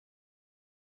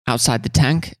Outside the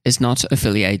Tank is not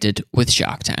affiliated with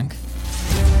Shark Tank.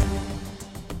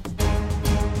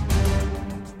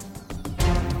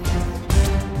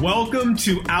 Welcome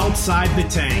to Outside the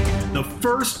Tank, the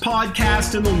first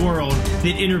podcast in the world that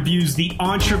interviews the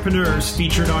entrepreneurs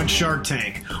featured on Shark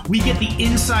Tank. We get the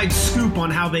inside scoop on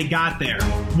how they got there,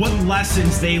 what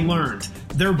lessons they learned,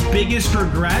 their biggest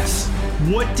regrets,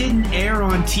 what didn't air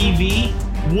on TV,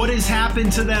 what has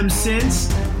happened to them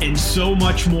since, and so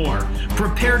much more.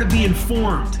 Prepare to be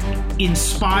informed,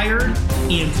 inspired,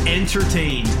 and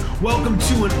entertained. Welcome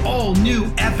to an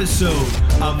all-new episode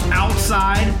of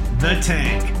Outside the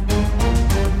Tank.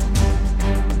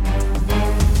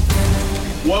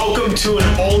 Welcome to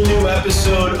an all-new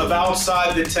episode of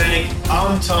Outside the Tank.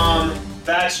 I'm Tom.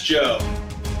 That's Joe.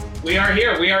 We are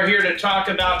here. We are here to talk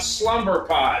about Slumber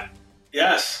Pod.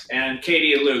 Yes. And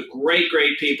Katie and Luke, great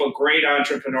people, great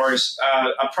entrepreneurs.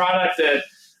 A product that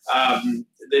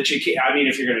you can, I mean,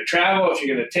 if you're going to travel, if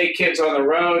you're going to take kids on the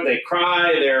road, they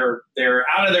cry, they're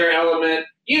out of their element.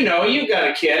 You know, you've got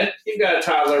a kid, you've got a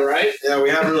toddler, right? Yeah, we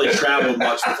haven't really traveled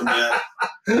much with them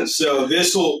yet. So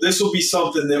this will be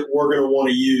something that we're going to want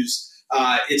to use.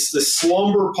 It's the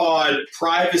Slumber Pod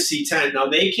Privacy Tent. Now,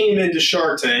 they came into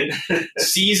Shark Tank,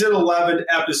 Season 11,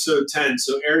 Episode 10,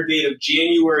 so air date of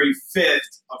January 5th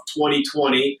of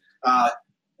 2020.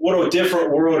 What a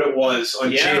different world it was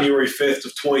on January 5th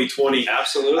of 2020.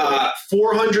 Absolutely.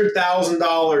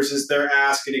 $400,000 is their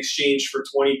ask in exchange for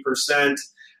 20%.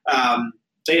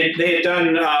 They had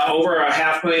done over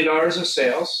 $500,000 of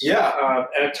sales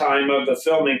at time of the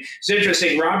filming. It's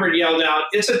interesting. Robert yelled out,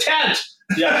 "It's a tent!"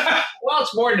 Yeah. Well,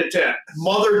 it's more than a tent.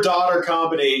 Mother-daughter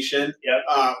combination.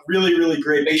 Yep. Really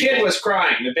great. The kid was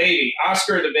crying. The baby.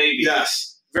 Oscar the baby.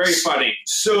 Yes. Very funny.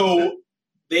 So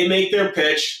they make their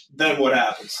pitch. Then what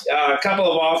happens? A couple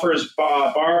of offers.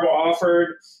 Barb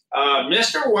offered.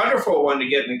 Mr. Wonderful wanted to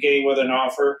get in the game with an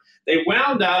offer. They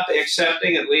wound up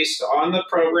accepting, at least on the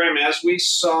program, as we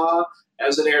saw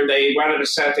as it aired, they wound up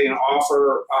accepting an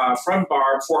offer from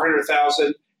Barb,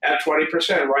 $400,000 at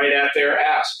 20%, right at their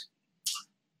ask.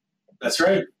 That's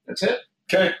right. That's it.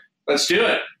 Okay. Let's do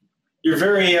it. You're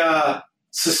very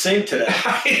succinct today.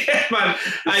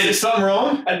 Is something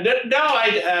wrong? No,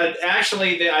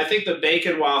 I think the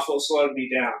bacon waffle slowed me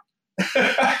down.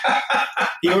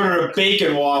 You ordered a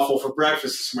bacon waffle for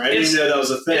breakfast this morning. I didn't know that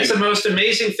was a thing. It's the most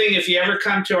amazing thing. If you ever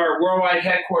come to our worldwide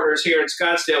headquarters here in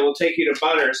Scottsdale, we'll take you to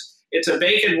Butters. It's a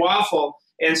bacon waffle.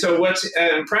 And so what's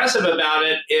impressive about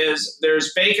it is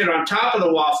there's bacon on top of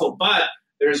the waffle, but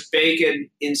there's bacon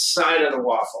inside of the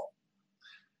waffle.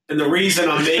 And the reason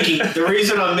I'm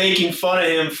making fun of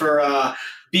him for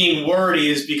being wordy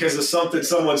is because of something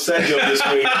someone said to him this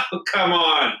week. Oh, come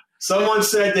on. Someone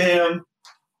said to him,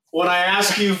 "When I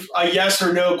ask you a yes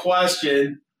or no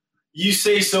question, you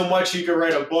say so much you can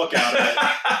write a book out of it."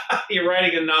 You're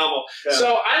writing a novel. Yeah.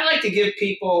 So I like to give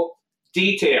people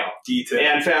detail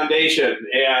and foundation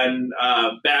and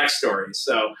backstory.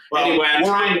 So anyway,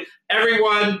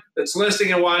 everyone that's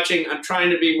listening and watching, I'm trying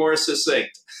to be more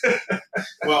succinct.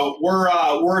 Well,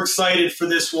 we're excited for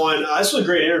this one. This was a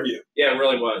great interview. Yeah, it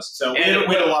really was. So we had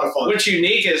a lot of fun. What's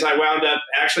unique is I wound up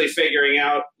actually figuring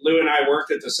out Lou and I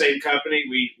worked at the same company.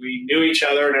 We knew each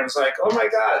other, and I was like, oh my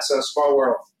God, it's a small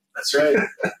world. That's right.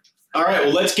 All right,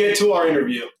 well, let's get to our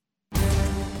interview.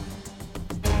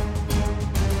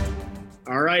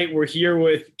 All right, we're here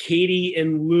with Katie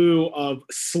and Lou of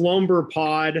Slumber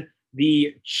Pod,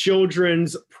 the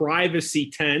children's privacy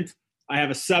tent. I have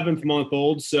a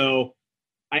 7-month-old, so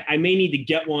I may need to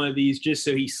get one of these just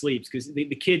so he sleeps, because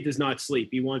the kid does not sleep.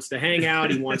 He wants to hang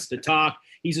out. He wants to talk.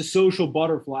 He's a social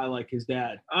butterfly like his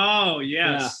dad. Oh,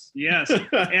 yes, yes.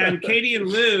 And Katie and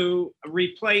Lou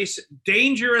replace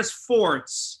dangerous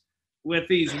forts with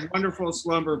these wonderful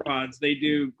slumber pods. They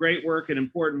do great work and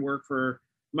important work for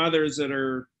mothers that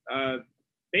are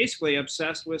basically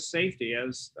obsessed with safety,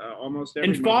 as almost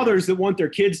every and fathers that want their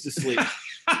kids to sleep.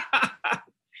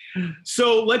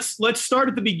 So let's start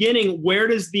at the beginning. Where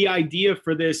does the idea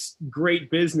for this great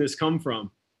business come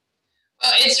from?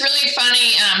 Well, it's really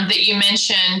funny that you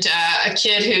mentioned a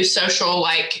kid who's social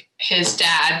like his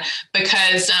dad,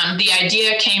 because the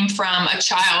idea came from a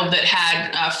child that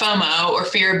had FOMO, or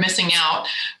fear of missing out.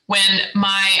 When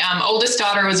my oldest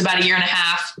daughter was about 1.5 years,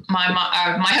 my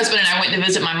husband and I went to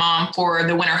visit my mom for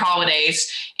the winter holidays,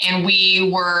 and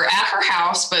we were at her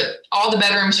house, but all the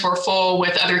bedrooms were full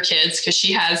with other kids, because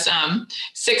she has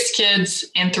 6 kids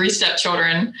and 3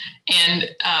 stepchildren,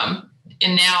 and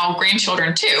now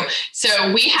grandchildren too.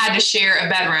 So we had to share a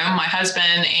bedroom, my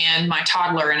husband and my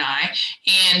toddler and I,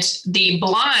 and the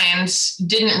blinds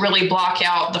didn't really block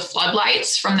out the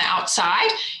floodlights from the outside.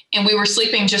 and we were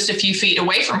sleeping just a few feet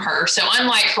away from her. So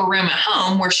unlike her room at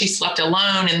home where she slept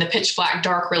alone in the pitch black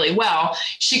dark really well,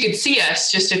 she could see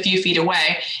us just a few feet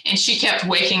away. And she kept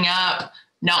waking up,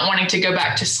 not wanting to go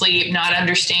back to sleep, not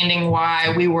understanding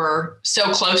why we were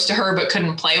so close to her but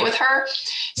couldn't play with her.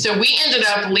 So we ended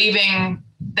up leaving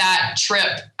that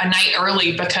trip a night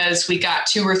early because we got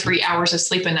 2 or 3 hours of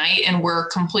sleep a night and we're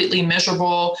completely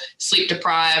miserable, sleep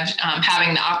deprived,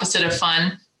 having the opposite of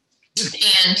fun.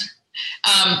 And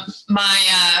my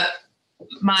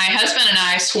husband and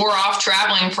I swore off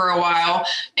traveling for a while,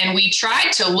 and we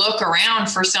tried to look around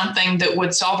for something that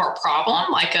would solve our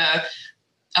problem, like a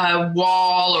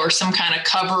wall or some kind of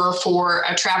cover for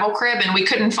a travel crib, and we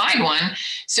couldn't find one.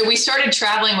 So we started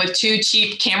traveling with 2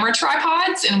 cheap camera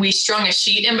tripods, and we strung a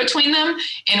sheet in between them,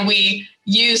 and we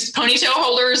used ponytail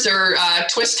holders or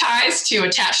twist ties to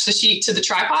attach the sheet to the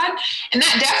tripod. And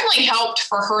that definitely helped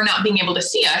for her not being able to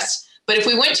see us. But if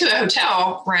we went to a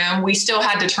hotel room, we still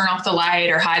had to turn off the light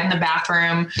or hide in the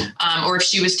bathroom. Or if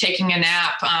she was taking a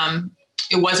nap,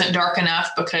 it wasn't dark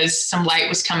enough because some light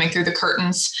was coming through the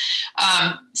curtains.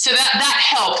 So that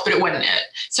helped, but it wasn't it.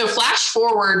 So flash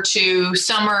forward to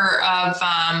summer of,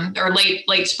 or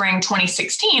late spring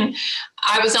 2016,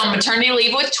 I was on maternity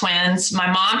leave with twins. My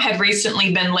mom had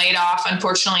recently been laid off,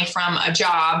 unfortunately, from a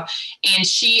job, and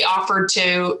she offered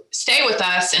to stay with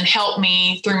us and help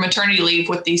me through maternity leave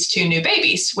with these 2 new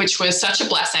babies, which was such a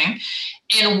blessing.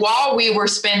 And while we were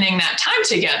spending that time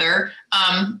together,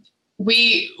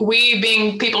 we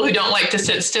being people who don't like to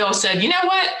sit still said, you know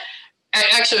what?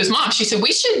 Actually, it was Mom. She said,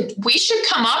 we should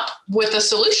come up with a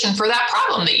solution for that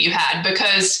problem that you had,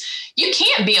 because you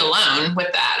can't be alone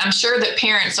with that. I'm sure that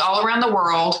parents all around the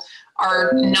world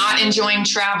are not enjoying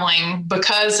traveling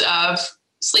because of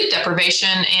sleep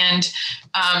deprivation and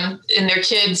their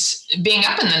kids being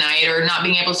up in the night or not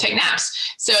being able to take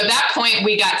naps. So at that point,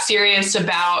 we got serious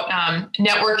about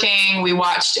networking. We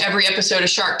watched every episode of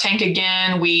Shark Tank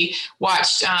again. We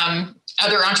watched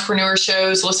other entrepreneur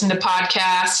shows, listened to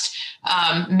podcasts,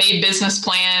 made business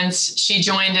plans. She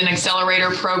joined an accelerator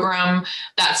program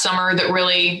that summer that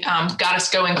really got us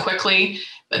going quickly.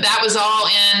 But that was all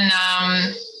in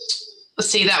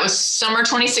that was summer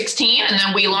 2016. And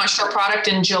then we launched our product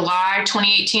in July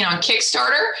 2018 on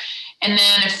Kickstarter. And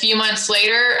then a few months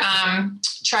later,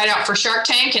 tried out for Shark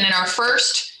Tank. And in our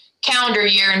first calendar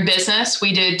year in business,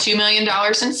 we did $2 million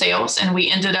in sales. And we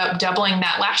ended up doubling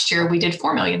that last year. We did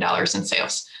 $4 million in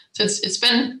sales. So it's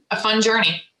been a fun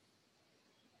journey.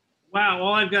 Wow.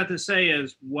 All I've got to say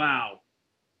is, wow.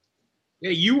 Yeah,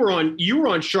 you were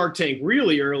on Shark Tank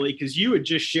really early because you had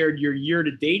just shared your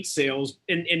year-to-date sales,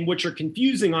 and which are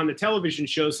confusing on the television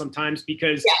show sometimes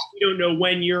because you don't know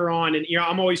when you're on, and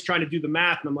I'm always trying to do the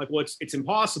math, and I'm like, well, it's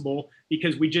impossible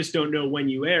because we just don't know when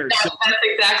you aired. That's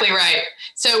exactly right.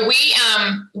 So we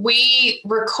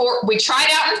tried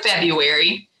out in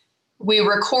February, we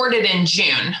recorded in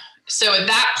June. So at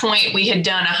that point, we had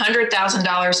done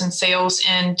 $100,000 in sales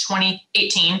in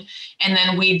 2018. And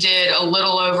then we did a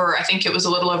little over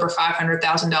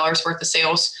 $500,000 worth of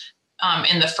sales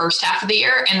in the first half of the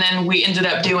year. And then we ended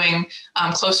up doing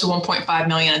close to 1.5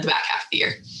 million in the back half of the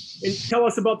year. And tell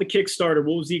us about the Kickstarter.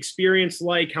 What was the experience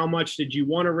like? How much did you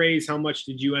want to raise? How much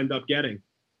did you end up getting?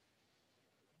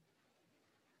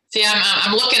 See,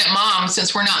 I'm looking at Mom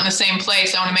since we're not in the same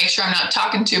place. I want to make sure I'm not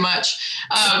talking too much.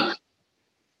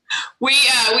 We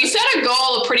set a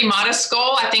goal, a pretty modest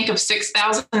goal, I think of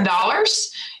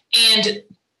 $6,000. And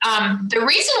the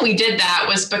reason we did that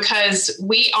was because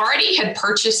we already had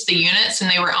purchased the units and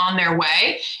they were on their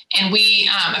way. And we,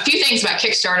 a few things about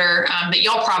Kickstarter that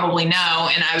y'all probably know,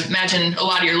 and I imagine a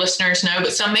lot of your listeners know,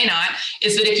 but some may not,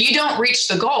 is that if you don't reach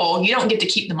the goal, you don't get to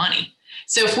keep the money.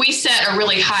 So if we set a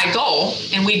really high goal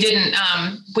and we didn't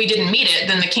meet it,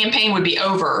 then the campaign would be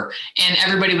over and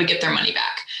everybody would get their money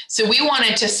back. So we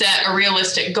wanted to set a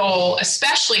realistic goal,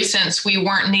 especially since we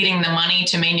weren't needing the money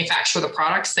to manufacture the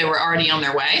products. They were already on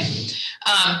their way.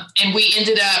 And we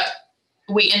ended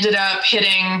up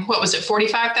hitting, what was it,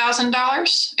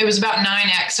 $45,000? It was about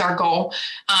 9X our goal.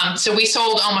 So we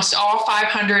sold almost all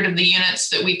 500 of the units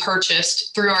that we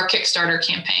purchased through our Kickstarter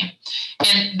campaign.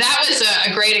 And that was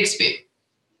a great experience.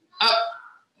 Oh,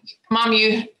 Mom,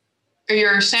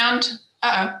 your sound?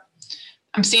 Uh-oh.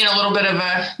 I'm seeing a little bit of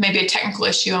maybe a technical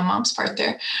issue on Mom's part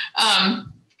there.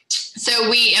 So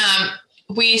we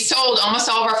sold almost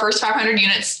all of our first 500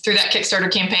 units through that Kickstarter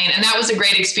campaign. And that was a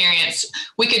great experience.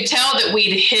 We could tell that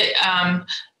we'd hit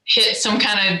some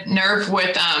kind of nerve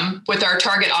with our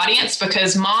target audience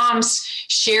because moms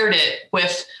shared it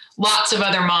with lots of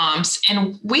other moms.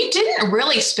 And we didn't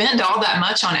really spend all that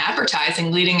much on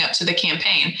advertising leading up to the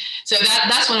campaign. So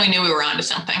that's when we knew we were onto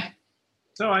something.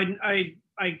 So I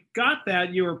got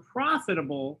that you were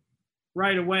profitable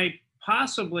right away,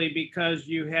 possibly because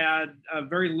you had a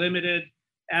very limited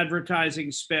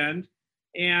advertising spend.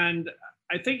 And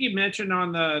I think you mentioned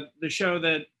on the show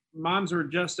that moms were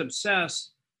just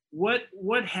obsessed. What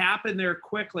happened there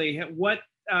quickly? What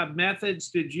methods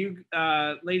did you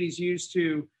ladies use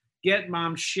to get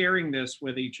moms sharing this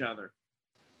with each other?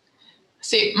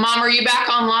 See, Mom, are you back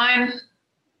online?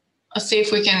 Let's see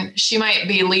if we can. She might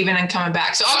be leaving and coming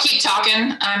back. So I'll keep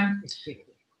talking. I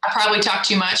probably talk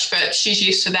too much, but she's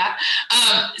used to that.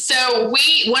 So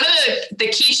one of the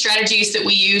key strategies that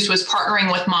we used was partnering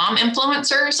with mom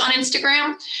influencers on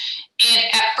Instagram. And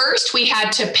at first we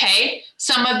had to pay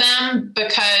some of them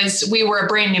because we were a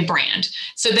brand new brand.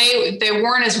 So they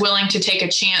weren't as willing to take a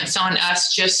chance on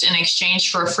us just in exchange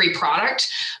for a free product.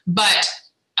 But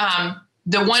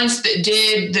the ones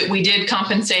that we did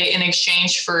compensate in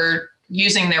exchange for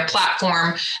using their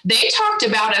platform, they talked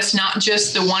about us not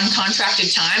just the one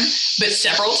contracted time, but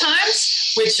several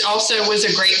times, which also was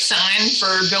a great sign for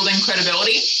building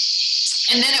credibility.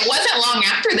 And then it wasn't long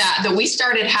after that we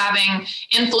started having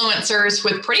influencers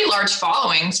with pretty large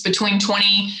followings, between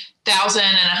 20,000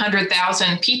 and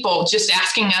 100,000 people, just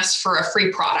asking us for a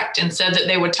free product and said that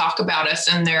they would talk about us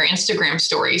in their Instagram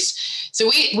stories. So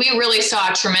we really saw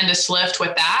a tremendous lift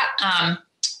with that.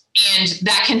 And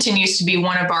that continues to be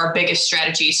one of our biggest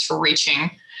strategies for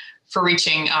reaching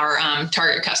our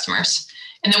target customers.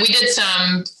 And then we did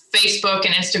some Facebook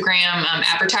and Instagram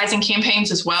advertising campaigns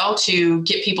as well to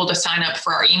get people to sign up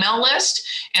for our email list,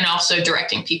 and also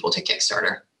directing people to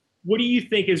Kickstarter. What do you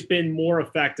think has been more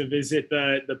effective? Is it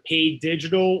the paid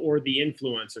digital or the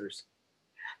influencers?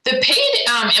 The paid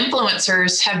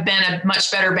influencers have been a much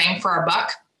better bang for our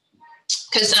buck.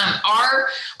 Because our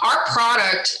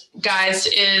product, guys,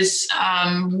 is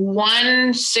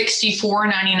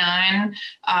 $164.99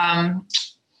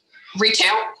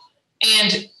 retail,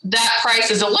 and that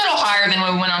price is a little higher than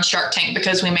when we went on Shark Tank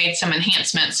because we made some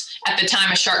enhancements. At the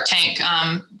time of Shark Tank,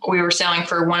 we were selling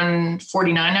for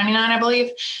 $149.99, I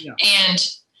believe,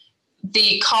 and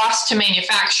the cost to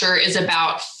manufacture is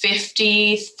about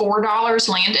 $54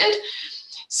 landed.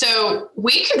 So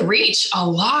we could reach a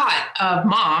lot of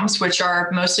moms, which are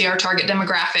mostly our target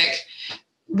demographic,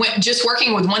 just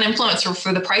working with one influencer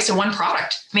for the price of one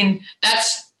product. I mean,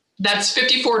 that's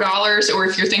 $54, or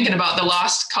if you're thinking about the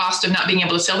lost cost of not being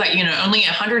able to sell that unit, only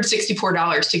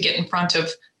 $164 to get in front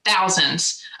of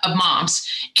thousands of moms.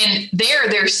 And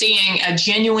they're seeing a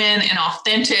genuine and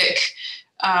authentic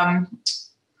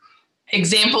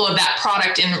example of that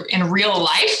product in real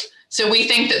life. So we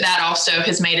think that also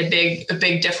has made a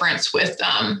big difference with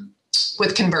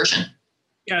conversion.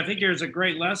 Yeah, I think there's a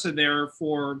great lesson there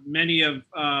for many of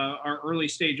our early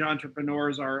stage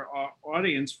entrepreneurs. Our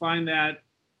audience find that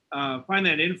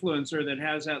influencer that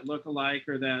has that lookalike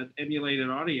or that emulated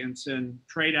audience and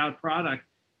trade out product.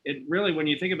 It really, when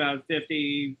you think about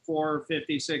 $54,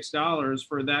 $56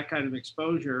 for that kind of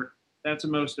exposure, that's the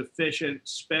most efficient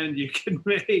spend you can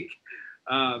make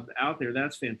out there.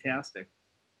 That's fantastic.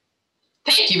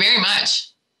 Thank you very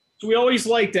much. So we always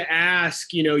like to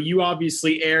ask, you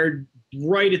obviously aired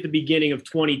right at the beginning of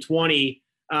 2020.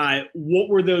 What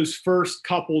were those first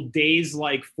couple days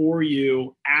like for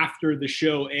you after the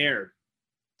show aired?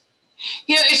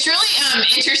 It's really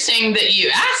interesting that you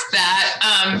asked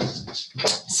that.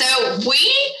 So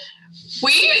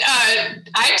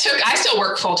I still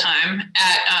work full time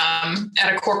at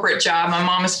a corporate job. My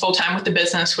mom is full time with the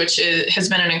business, which has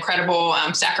been an incredible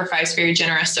sacrifice, very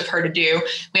generous of her to do.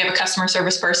 We have a customer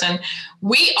service person.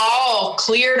 We all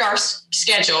cleared our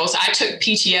schedules. I took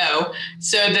PTO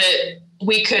so that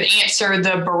we could answer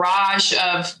the barrage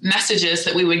of messages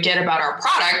that we would get about our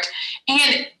product.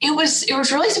 And it was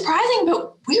really surprising,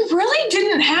 but we really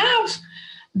didn't have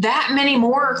that many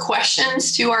more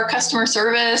questions to our customer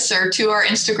service or to our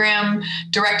Instagram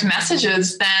direct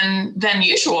messages than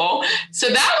usual. So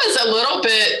that was a little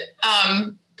bit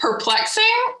perplexing,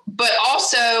 but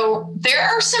also there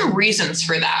are some reasons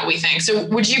for that, we think. So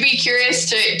would you be curious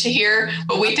to hear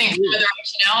what we think the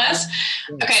rationale is?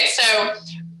 Okay, so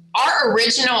our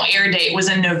original air date was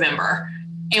in November.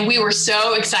 And we were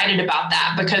so excited about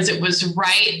that because it was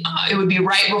it would be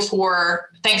right before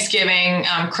Thanksgiving,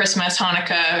 Christmas,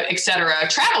 Hanukkah, et cetera,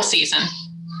 travel season.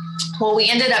 Well, we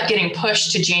ended up getting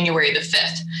pushed to January the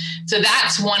 5th. So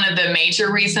that's one of the major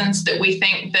reasons that we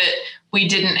think that we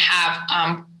didn't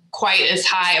have quite as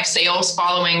high of sales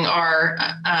following our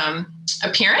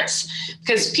appearance,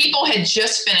 because people had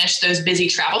just finished those busy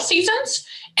travel seasons.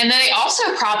 And then they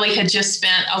also probably had just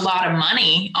spent a lot of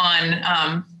money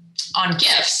on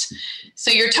gifts.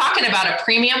 So you're talking about a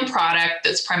premium product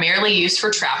that's primarily used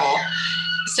for travel.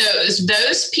 So it was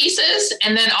those pieces,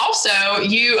 and then also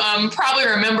you probably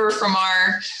remember from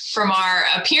our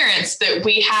appearance that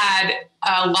we had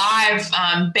a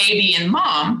live baby and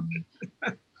mom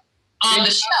on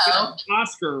the show.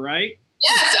 Oscar, right?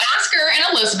 Yes, Oscar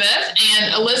and Elizabeth.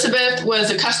 And Elizabeth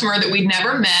was a customer that we'd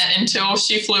never met until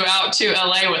she flew out to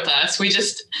LA with us. We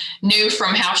just knew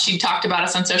from how she talked about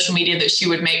us on social media that she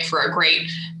would make for a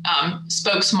great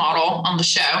spokesmodel on the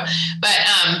show. But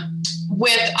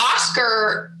with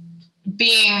Oscar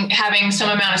having some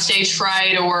amount of stage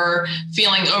fright or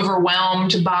feeling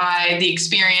overwhelmed by the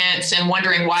experience and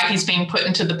wondering why he's being put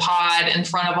into the pod in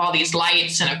front of all these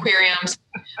lights and aquariums,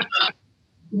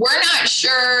 we're not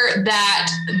sure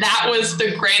that was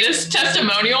the greatest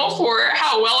testimonial for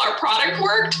how well our product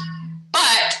worked,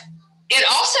 but it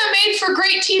also made for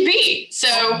great TV.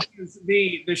 So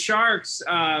the Sharks,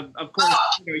 of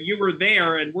course, you were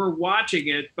there and we're watching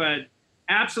it, but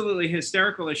absolutely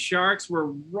hysterical. The Sharks were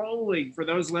rolling. For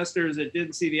those listeners that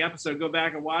didn't see the episode, go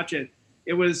back and watch it.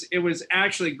 It was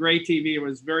actually great TV. It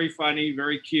was very funny,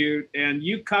 very cute, and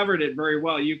you covered it very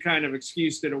well. You kind of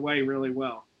excused it away really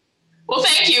well. Well,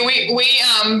 thank you. We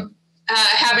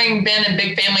having been in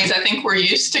big families, I think we're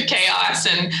used to chaos,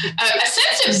 and a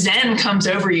sense of zen comes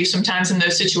over you sometimes in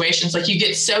those situations. Like you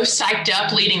get so psyched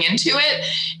up leading into it.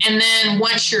 And then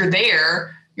once you're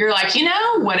there, you're like,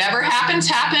 whatever happens,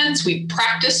 happens. We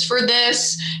practiced for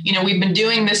this. We've been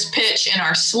doing this pitch in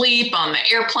our sleep on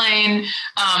the airplane.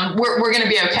 We're going to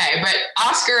be okay. But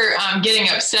Oscar getting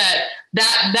upset,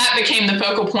 that became the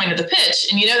focal point of the pitch.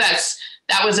 And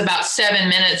that was about 7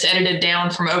 minutes edited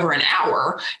down from over an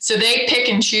hour. So they pick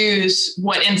and choose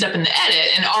what ends up in the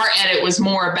edit. And our edit was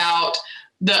more about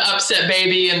the upset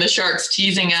baby and the Sharks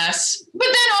teasing us, but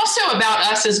then also about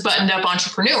us as buttoned up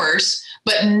entrepreneurs,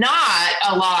 but not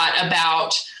a lot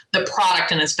about the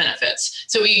product and its benefits.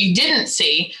 So what you didn't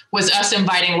see was us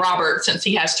inviting Robert, since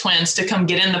he has twins, to come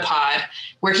get in the pod,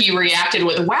 where he reacted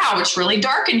with, wow, it's really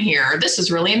dark in here. This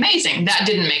is really amazing. That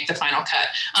didn't make the final cut.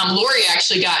 Lori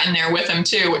actually got in there with him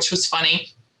too, which was funny.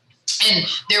 And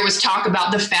there was talk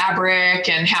about the fabric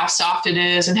and how soft it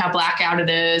is and how blackout it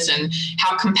is and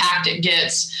how compact it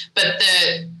gets. But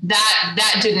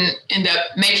that didn't end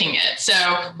up making it. So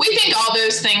we think all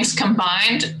those things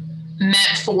combined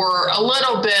meant for a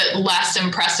little bit less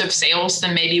impressive sales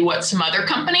than maybe what some other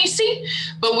companies see.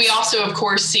 But we also, of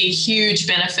course, see huge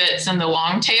benefits in the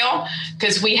long tail,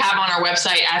 because we have on our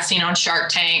website, as seen on Shark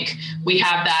Tank, we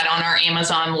have that on our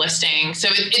Amazon listing. So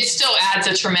it still adds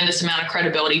a tremendous amount of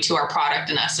credibility to our product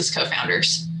and us as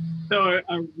co-founders. So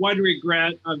one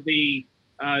regret of the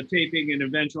taping and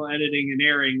eventual editing and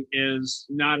airing is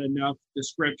not enough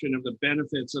description of the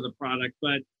benefits of the product,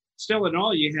 but still in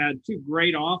all, you had two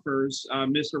great offers,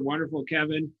 Mr. Wonderful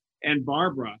Kevin and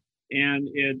Barbara. And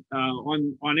it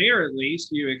on air, at least,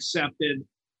 you accepted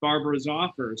Barbara's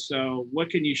offer. So what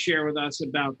can you share with us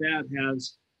about that?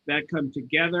 Has that come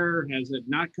together? Has it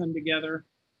not come together?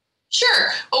 Sure.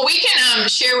 Well, we can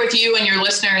share with you and your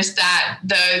listeners that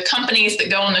the companies that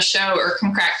go on the show are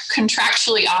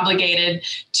contractually obligated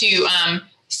to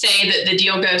say that the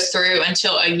deal goes through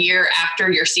until a year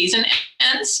after your season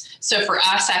ends. So for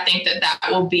us, I think that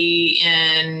will be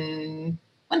in,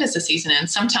 when does the season end?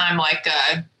 Sometime like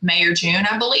May or June,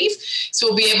 I believe. So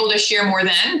we'll be able to share more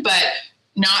then, but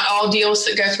not all deals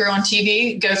that go through on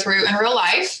TV go through in real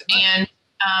life. And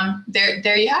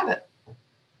there you have it.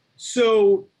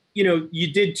 So,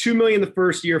 you did $2 million the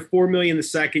first year, $4 million the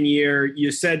second year.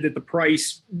 You said that the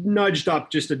price nudged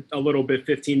up just a little bit,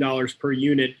 $15 per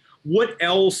unit. What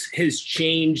else has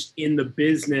changed in the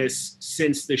business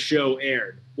since the show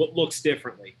aired? What looks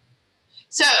differently?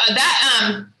 So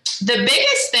the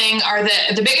biggest thing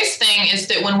is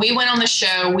that when we went on the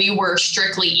show, we were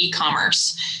strictly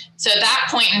e-commerce. So at that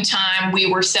point in time, we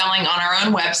were selling on our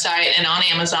own website and on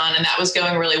Amazon, and that was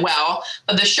going really well.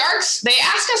 But the Sharks, they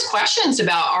ask us questions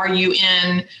about, are you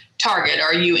in Target?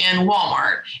 Are you in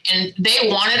Walmart? And they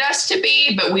wanted us to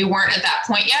be, but we weren't at that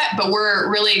point yet. But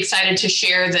we're really excited to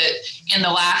share that in the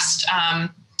last, I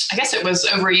guess it was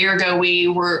over a year ago, we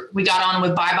got on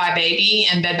with Bye Bye Baby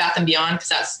and Bed Bath & Beyond, because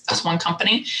that's one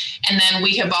company. And then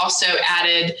we have also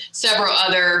added several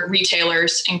other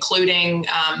retailers, including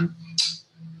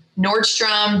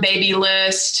Nordstrom,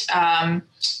 Babylist,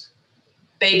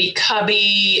 Baby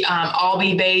Cubby,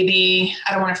 Albi Baby.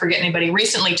 I don't want to forget anybody.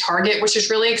 Recently, Target, which is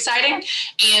really exciting.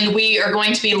 And we are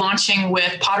going to be launching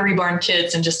with Pottery Barn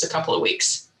Kids in just a couple of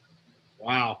weeks.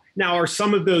 Wow. Now, are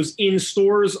some of those in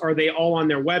stores? Are they all on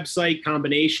their website,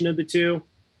 combination of the two?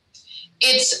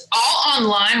 It's all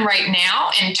online right now,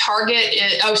 and Target.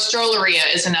 Strolleria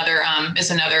is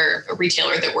another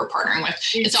retailer that we're partnering with.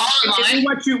 It's all online.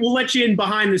 We'll let you in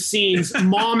behind the scenes.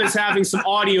 Mom is having some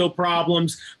audio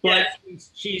problems, but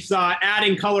she's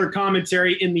adding color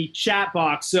commentary in the chat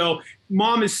box. So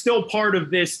Mom is still part of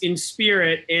this in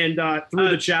spirit and through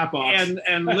the chat box.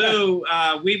 And Lou,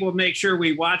 we will make sure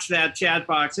we watch that chat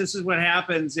box. This is what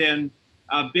happens in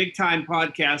big time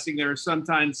podcasting. There are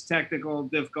sometimes technical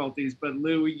difficulties, but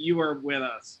Lou, you are with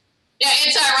us. Yeah,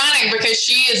 it's ironic because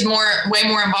she is way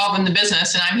more involved in the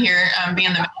business, and I'm here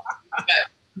being the. But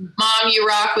Mom, you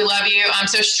rock. We love you.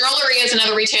 So Strolleria is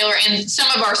another retailer, and some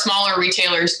of our smaller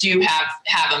retailers do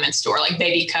have them in store. Like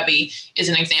Baby Cubby is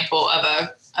an example of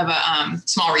a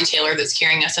small retailer that's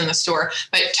carrying us in the store.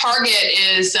 But Target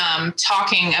is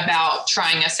talking about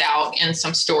trying us out in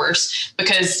some stores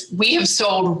because we have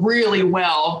sold really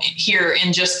well here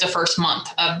in just the first month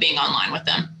of being online with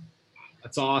them.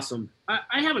 That's awesome.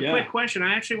 I have a quick question.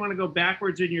 I actually want to go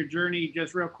backwards in your journey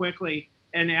just real quickly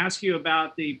and ask you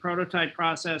about the prototype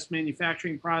process,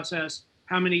 manufacturing process,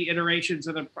 how many iterations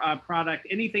of the product,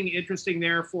 anything interesting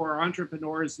there for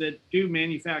entrepreneurs that do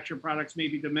manufacture products,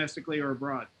 maybe domestically or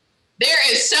abroad?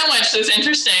 There is so much that's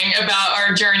interesting about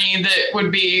our journey that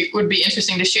would be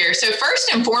interesting to share. So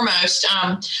first and foremost,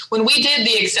 when we did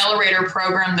the accelerator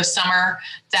program this summer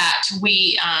that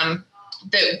we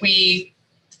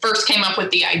first came up with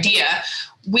the idea,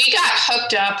 we got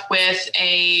hooked up with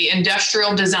a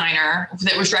industrial designer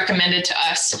that was recommended to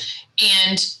us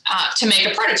and to make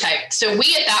a prototype. So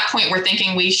we, at that point, were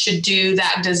thinking we should do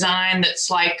that design that's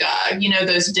like,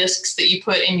 those discs that you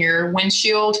put in your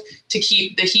windshield to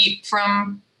keep the heat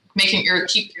from keep your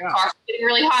car from getting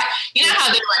really hot. You know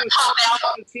how they like pop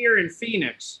out? It's here in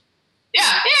Phoenix.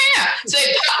 Yeah. So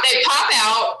they pop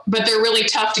out, but they're really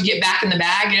tough to get back in the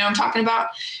bag. You know what I'm talking about?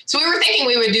 So we were thinking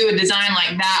we would do a design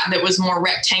like that was more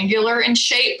rectangular in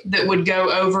shape that would go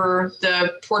over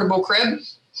the portable crib.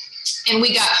 And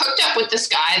we got hooked up with this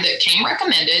guy that came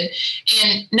recommended.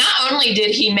 And not only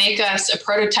did he make us a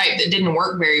prototype that didn't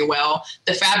work very well,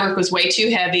 the fabric was way too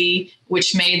heavy,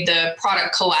 which made the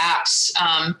product collapse.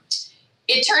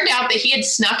 It turned out that he had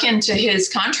snuck into his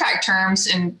contract terms,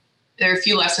 and there are a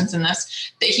few lessons in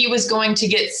this, that he was going to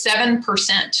get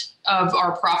 7% of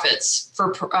our profits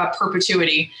for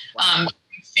perpetuity in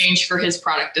exchange for his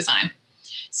product design.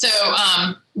 So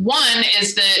one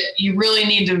is that you really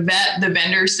need to vet the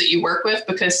vendors that you work with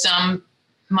because some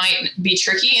might be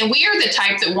tricky. And we are the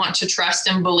type that want to trust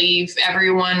and believe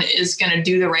everyone is going to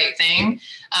do the right thing.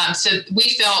 So we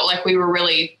felt like we were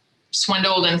really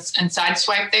swindled and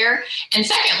sideswiped there. And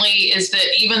secondly is that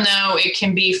even though it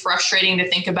can be frustrating to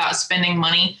think about spending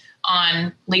money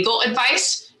on legal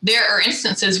advice, there are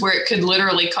instances where it could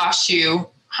literally cost you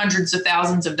hundreds of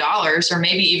thousands of dollars or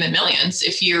maybe even millions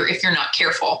if you're not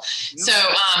careful. Yeah. So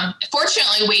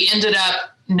fortunately, we ended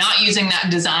up not using that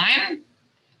design,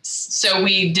 so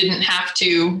we didn't have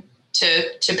to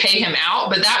pay him out,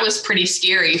 but that was pretty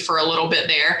scary for a little bit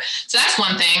there. So that's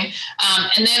one thing.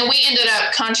 And then we ended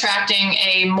up contracting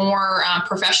a more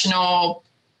professional,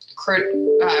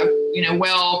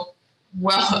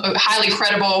 highly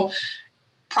credible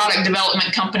product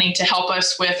development company to help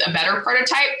us with a better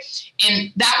prototype.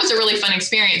 And that was a really fun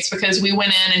experience because we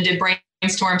went in and did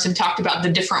brainstorms and talked about the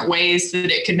different ways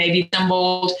that it could maybe be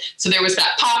assembled. So there was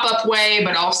that pop-up way,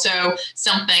 but also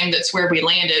something that's where we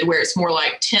landed, where it's more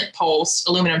like tent poles,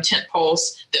 aluminum tent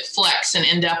poles that flex and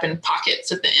end up in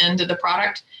pockets at the end of the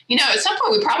product. You know, at some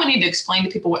point, we probably need to explain to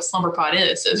people what SlumberPod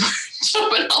is as we're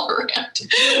jumping all around.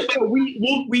 So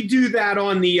we do that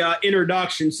on the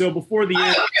introduction. So before the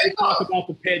end, we talk about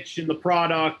the pitch and the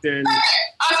product and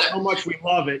how much we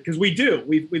love it, because we do.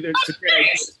 It's a great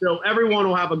idea. So everyone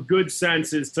will have a good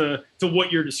sense as to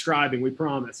what you're describing. We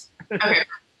promise. Okay.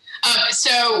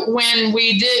 So when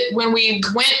we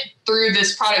went through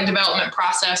this product development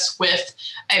process with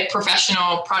a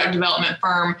professional product development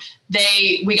firm,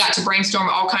 we got to brainstorm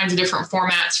all kinds of different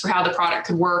formats for how the product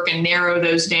could work and narrow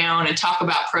those down and talk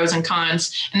about pros and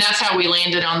cons. And that's how we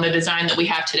landed on the design that we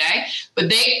have today. But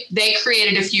they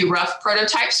created a few rough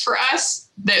prototypes for us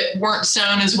that weren't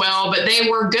sewn as well, but they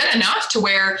were good enough to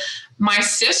where my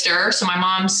sister, so my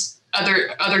mom's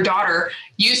other daughter,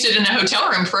 used it in a hotel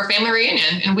room for a family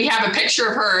reunion. And we have a picture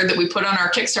of her that we put on our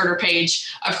Kickstarter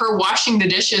page of her washing the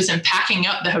dishes and packing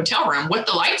up the hotel room with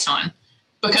the lights on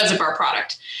because of our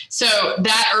product. So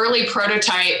that early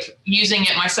prototype, using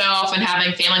it myself and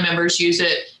having family members use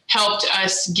it, helped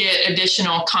us get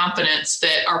additional confidence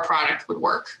that our product would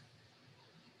work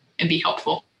and be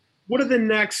helpful. What do the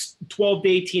next 12 to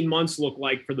 18 months look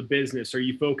like for the business? Are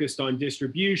you focused on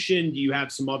distribution? Do you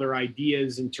have some other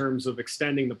ideas in terms of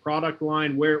extending the product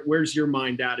line? Where's your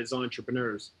mind at as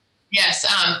entrepreneurs? Yes.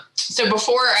 So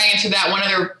before I answer that, one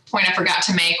other point I forgot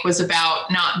to make was about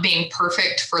not being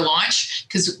perfect for launch,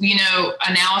 because,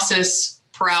 analysis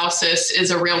paralysis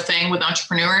is a real thing with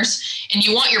entrepreneurs, and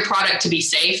you want your product to be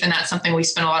safe. And that's something we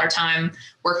spend a lot of time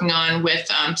working on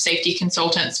with safety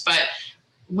consultants. But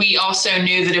we also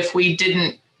knew that if we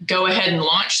didn't go ahead and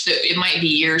launch, that it might be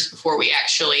years before we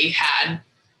actually had,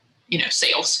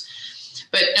 sales.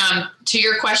 But to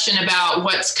your question about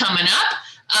what's coming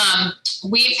up,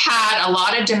 we've had a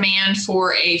lot of demand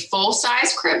for a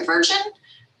full-size crib version,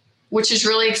 which is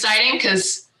really exciting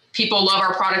because people love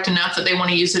our product enough that they want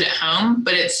to use it at home,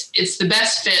 but it's the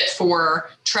best fit for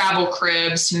travel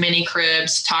cribs, mini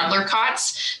cribs, toddler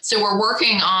cots. So we're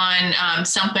working on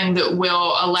something that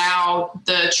will allow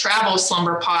the travel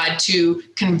slumber pod to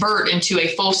convert into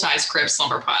a full-size crib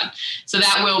slumber pod. So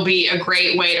that will be a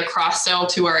great way to cross-sell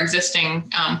to our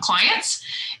existing clients.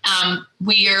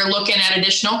 We are looking at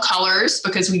additional colors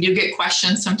because we do get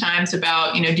questions sometimes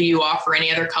about, do you offer any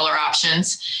other color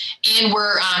options? And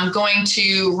we're going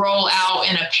to roll out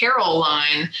an apparel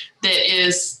line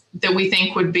that we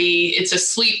think it's a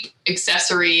sleep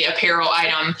accessory apparel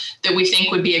item that we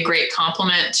think would be a great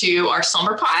complement to our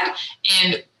slumber pod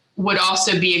and would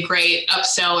also be a great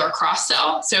upsell or cross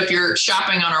sell. So if you're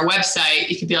shopping on our website,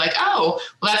 you could be like, oh,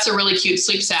 well, that's a really cute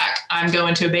sleep sack. I'm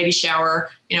going to a baby shower.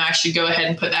 I should go ahead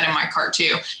and put that in my cart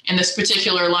too. And this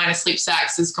particular line of sleep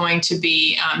sacks is going to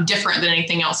be different than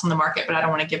anything else on the market, but I don't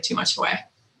want to give too much away.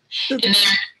 And then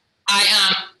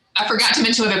I forgot to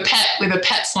mention with a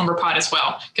pet slumber pod as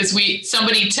well, because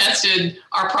somebody tested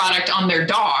our product on their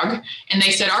dog and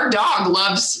they said our dog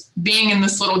loves being in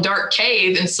this little dark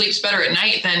cave and sleeps better at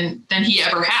night than he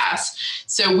ever has.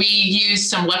 So we used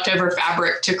some leftover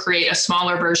fabric to create a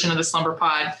smaller version of the slumber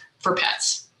pod for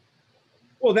pets.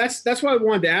 Well, that's what I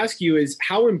wanted to ask you is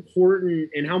how important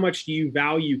and how much do you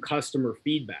value customer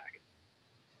feedback?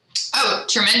 Oh,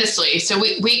 tremendously. So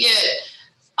we get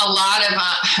a lot of,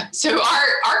 so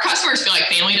our customers feel like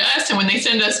family to us. And when they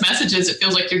send us messages, it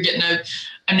feels like you're getting a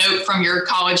note from your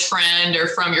college friend or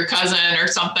from your cousin or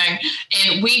something.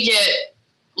 And we get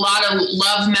a lot of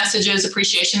love messages,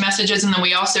 appreciation messages. And then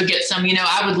we also get some,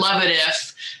 I would love it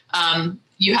if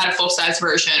you had a full-size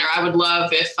version, or I would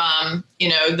love if,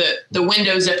 the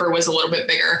window zipper was a little bit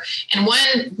bigger. And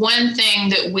one thing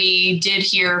that we did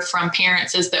hear from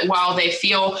parents is that while they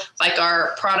feel like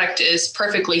our product is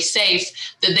perfectly safe,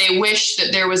 that they wish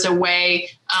that there was a way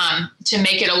to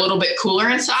make it a little bit cooler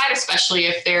inside, especially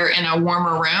if they're in a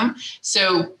warmer room.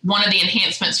 So one of the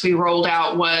enhancements we rolled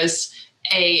out was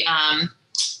a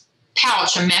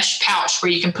mesh pouch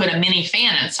where you can put a mini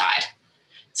fan inside.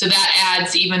 So that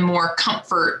adds even more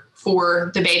comfort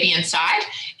for the baby inside.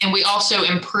 And we also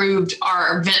improved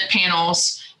our vent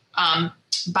panels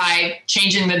by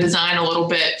changing the design a little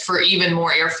bit for even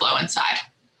more airflow inside.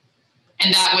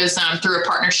 And that was through a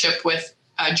partnership with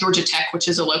Georgia Tech, which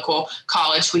is a local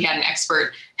college. We had an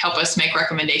expert help us make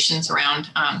recommendations around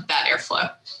that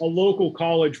airflow. A local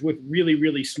college with really,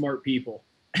 really smart people.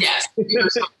 Yes.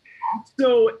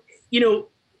 So,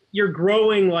 you're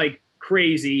growing like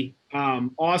crazy.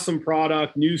 Awesome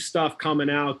product, new stuff coming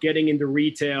out, getting into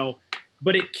retail,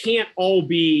 but it can't all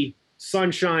be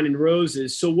sunshine and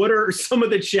roses. So what are some of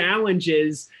the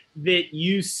challenges that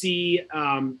you see?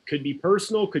 Could be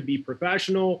personal, could be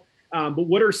professional, but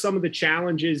what are some of the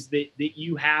challenges that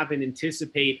you have and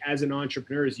anticipate as an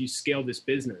entrepreneur as you scale this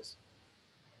business?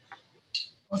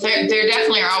 Well, there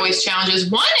definitely are always challenges.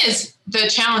 One is the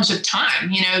challenge of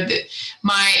time.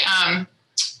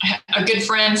 A good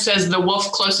friend says the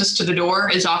wolf closest to the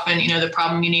door is often, the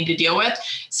problem you need to deal with.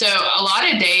 So a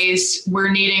lot of days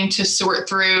we're needing to sort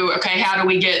through, okay, how do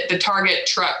we get the Target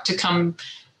truck to come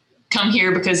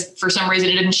here because for some reason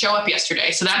it didn't show up yesterday.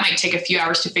 So that might take a few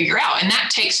hours to figure out. And that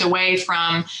takes away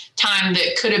from time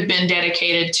that could have been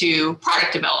dedicated to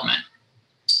product development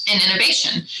and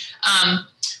innovation.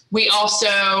 We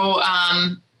also,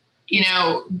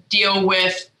 deal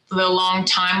with the long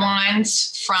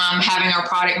timelines from having our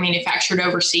product manufactured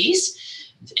overseas.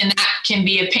 And that can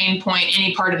be a pain point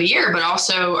any part of the year, but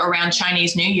also around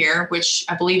Chinese New Year, which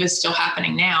I believe is still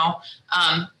happening now.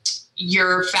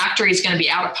 Your factory is going to be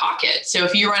out of pocket. So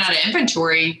if you run out of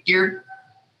inventory, you're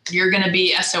going to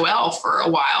be SOL for a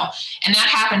while. And that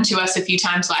happened to us a few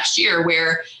times last year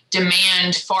where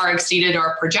demand far exceeded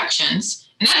our projections.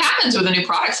 And that happens with a new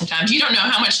product sometimes. You don't know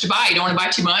how much to buy. You don't want to buy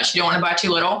too much. You don't want to buy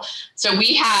too little. So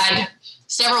we had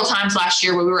several times last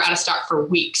year where we were out of stock for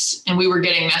weeks, and we were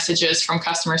getting messages from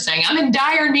customers saying, I'm in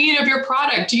dire need of your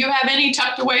product. Do you have any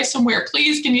tucked away somewhere?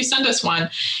 Please, can you send us one?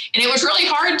 And it was really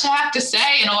hard to have to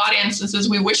say in a lot of instances,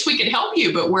 we wish we could help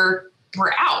you, but we're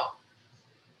out.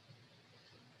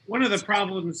 One of the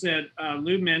problems that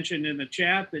Lou mentioned in the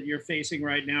chat that you're facing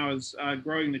right now is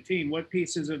growing the team. What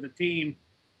pieces of the team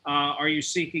are you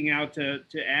seeking out to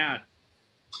add?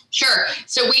 Sure.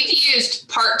 So we've used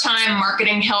part-time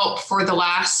marketing help for the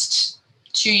last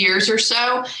 2 years or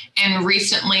so, and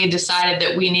recently decided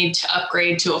that we need to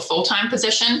upgrade to a full-time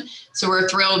position. So we're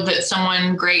thrilled that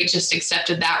someone great just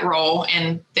accepted that role,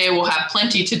 and they will have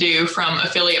plenty to do, from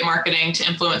affiliate marketing to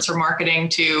influencer marketing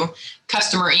to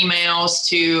customer emails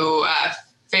to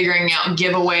figuring out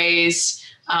giveaways.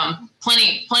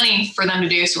 Plenty for them to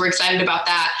do. So we're excited about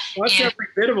that. Well, that's every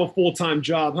bit of a full-time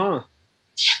job, huh?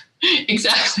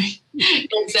 Exactly.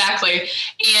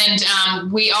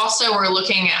 And we also were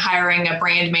looking at hiring a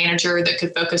brand manager that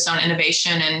could focus on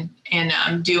innovation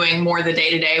and doing more of the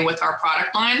day-to-day with our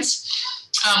product lines.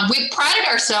 We prided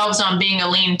ourselves on being a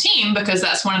lean team because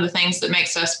that's one of the things that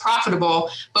makes us profitable,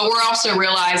 but we're also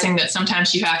realizing that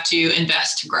sometimes you have to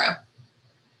invest to grow.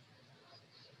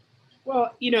 Well,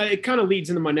 it kind of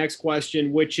leads into my next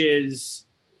question, which is,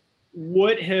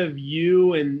 what have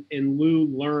you and Lou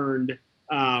learned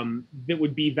that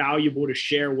would be valuable to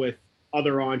share with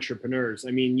other entrepreneurs?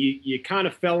 I mean, you kind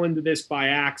of fell into this by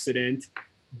accident,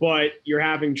 but you're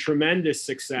having tremendous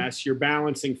success. You're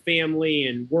balancing family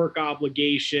and work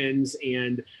obligations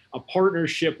and a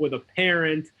partnership with a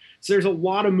parent. So there's a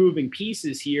lot of moving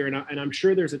pieces here, and I'm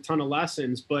sure there's a ton of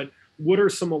lessons, but what are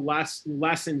some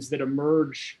lessons that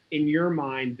emerge in your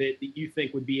mind that you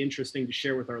think would be interesting to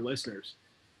share with our listeners?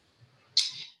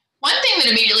 One thing that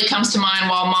immediately comes to mind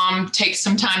while Mom takes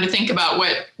some time to think about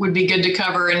what would be good to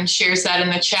cover and shares that in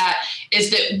the chat is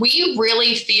that we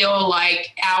really feel like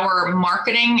our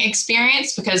marketing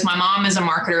experience, because my mom is a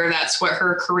marketer, that's what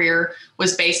her career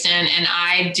was based in, and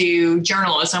I do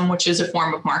journalism, which is a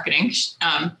form of marketing.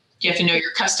 You have to know you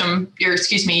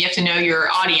have to know your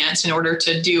audience in order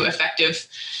to do effective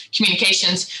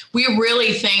communications. We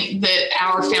really think that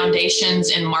our foundations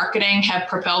in marketing have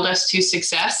propelled us to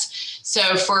success.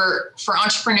 So for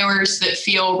entrepreneurs that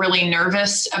feel really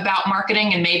nervous about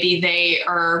marketing, and maybe they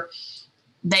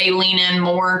lean in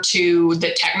more to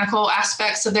the technical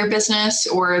aspects of their business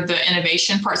or the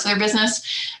innovation parts of their business,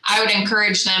 I would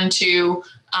encourage them to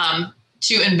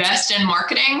invest in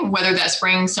marketing, whether that's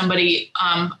bringing somebody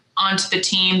onto the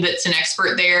team that's an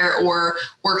expert there or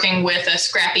working with a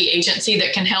scrappy agency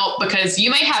that can help, because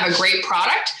you may have a great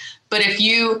product, but if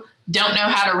you don't know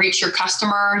how to reach your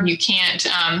customer, you can't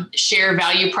share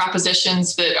value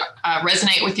propositions that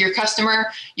resonate with your customer,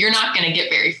 you're not going to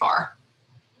get very far.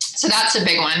 So that's a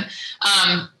big one.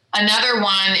 Another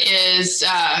one is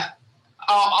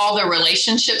all the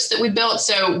relationships that we built.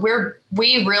 So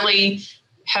we really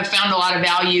have found a lot of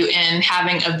value in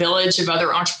having a village of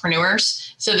other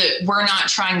entrepreneurs so that we're not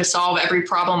trying to solve every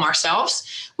problem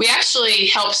ourselves. We actually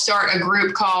helped start a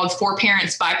group called For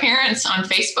Parents by Parents on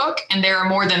Facebook, and there are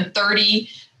more than 30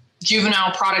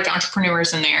 juvenile product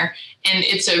entrepreneurs in there. And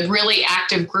it's a really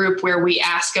active group where we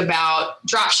ask about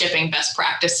drop shipping best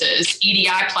practices, EDI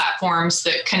platforms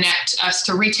that connect us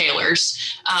to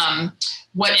retailers,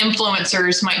 what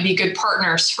influencers might be good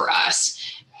partners for us.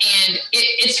 And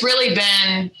it's really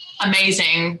been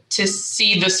amazing to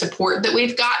see the support that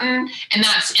we've gotten, and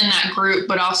that's in that group,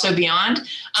 but also beyond.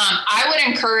 I would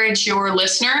encourage your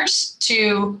listeners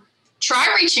to try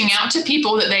reaching out to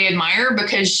people that they admire,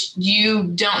 because you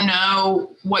don't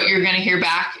know what you're going to hear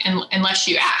back unless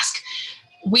you ask.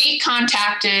 We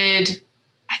contacted,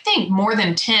 I think, more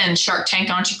than 10 Shark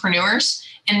Tank entrepreneurs,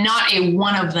 and not a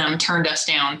one of them turned us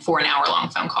down for an hour-long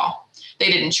phone call.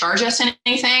 They didn't charge us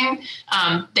anything.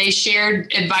 They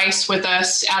shared advice with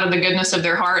us out of the goodness of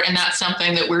their heart. And that's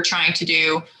something that we're trying to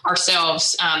do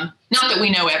ourselves. Not that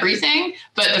we know everything,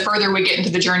 but the further we get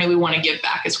into the journey, we want to give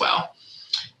back as well.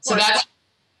 So I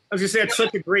was going to say, it's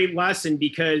such a great lesson,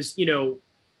 because, you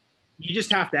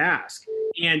just have to ask.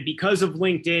 And because of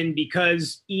LinkedIn,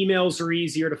 because emails are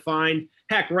easier to find,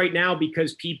 heck, right now,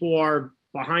 because people are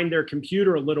behind their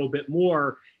computer a little bit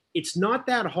more, it's not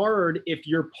that hard if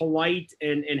you're polite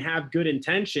and have good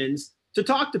intentions to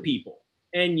talk to people,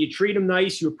 and you treat them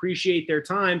nice, you appreciate their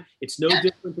time. It's no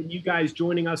different than you guys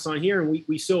joining us on here, and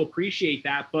we so appreciate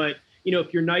that. But,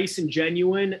 if you're nice and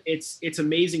genuine, it's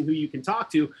amazing who you can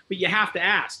talk to, but you have to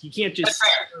ask. You can't just sit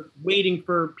waiting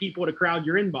for people to crowd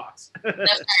your inbox. That's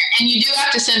right. And you do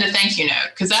have to send a thank you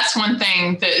note, because that's one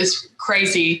thing that is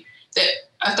crazy, that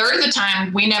a third of the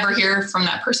time we never hear from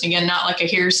that person again. Not like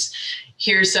here's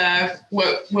here's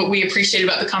what we appreciate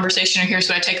about the conversation, or here's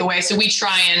what I take away. So we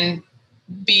try and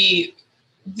be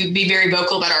very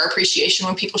vocal about our appreciation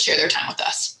when people share their time with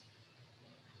us.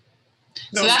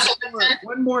 So that's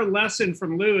one more lesson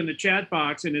from Lou in the chat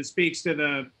box, and it speaks to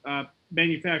the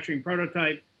manufacturing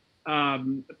prototype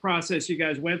process you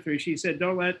guys went through. She said,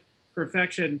 don't let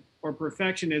perfection or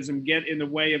perfectionism get in the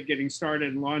way of getting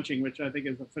started and launching, which I think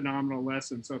is a phenomenal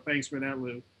lesson. So thanks for that,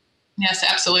 Lou. Yes,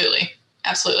 absolutely.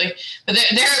 Absolutely. But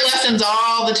there are lessons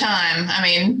all the time. I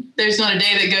mean, there's not a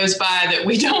day that goes by that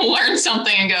we don't learn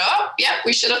something and go, oh, yeah,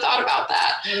 we should have thought about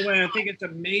that. By the way, I think it's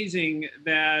amazing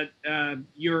that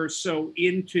you're so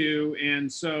into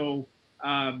and so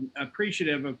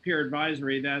appreciative of peer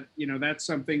advisory. That, that's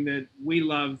something that we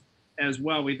love as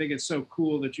well. We think it's so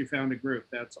cool that you found a group.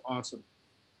 That's awesome.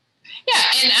 Yeah.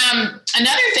 And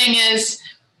another thing is,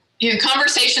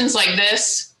 conversations like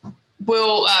this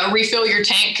will refill your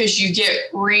tank because you get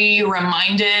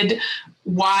reminded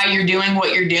why you're doing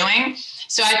what you're doing.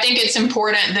 So I think it's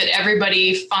important that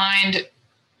everybody find,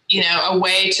 a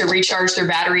way to recharge their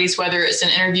batteries, whether it's an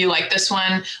interview like this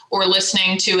one or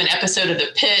listening to an episode of The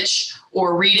Pitch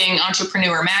or reading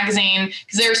Entrepreneur Magazine,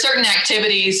 because there are certain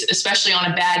activities, especially on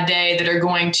a bad day, that are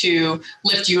going to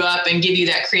lift you up and give you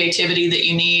that creativity that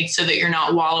you need so that you're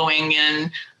not wallowing in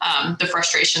the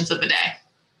frustrations of the day.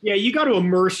 Yeah, you got to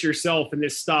immerse yourself in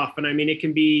this stuff. And I mean, it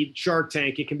can be Shark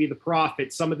Tank, it can be The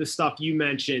Profit, some of the stuff you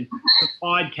mentioned, the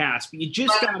podcast, but you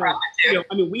just got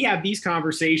to, we have these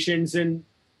conversations and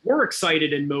we're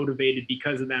excited and motivated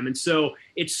because of them. And so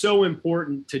it's so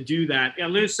important to do that. Yeah,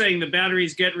 Lou's saying the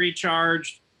batteries get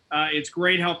recharged. It's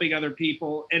great helping other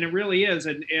people. And it really is.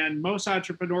 And most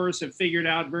entrepreneurs have figured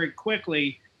out very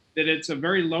quickly that it's a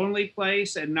very lonely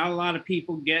place and not a lot of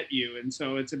people get you. And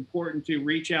so it's important to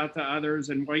reach out to others.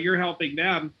 And while you're helping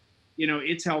them,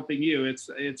 it's helping you. It's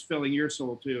filling your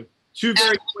soul too. Two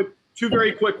very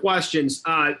quick questions.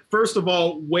 First of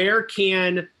all,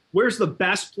 where's the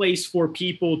best place for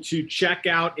people to check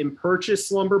out and purchase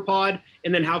Slumber Pod?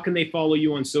 And then how can they follow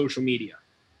you on social media?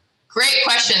 Great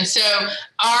question. So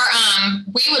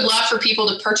we would love for people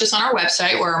to purchase on our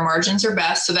website where our margins are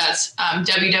best. So that's how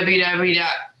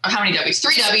many W's?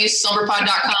 3 W's,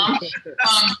 slumberpod.com.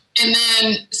 And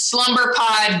then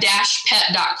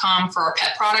slumberpod-pet.com for our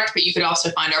pet product, but you could also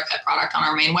find our pet product on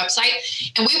our main website.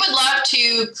 And we would love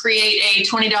to create a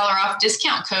 $20 off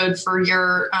discount code for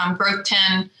your Growth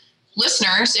 10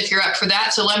 listeners if you're up for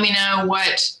that. So let me know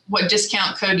what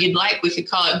discount code you'd like. We could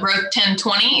call it Growth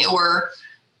 1020 or...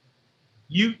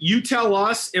 You tell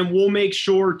us and we'll make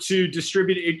sure to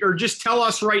distribute it, or just tell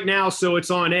us right now so it's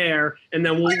on air, and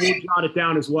then we'll jot it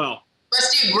down as well.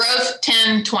 Let's do Growth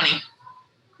 1020.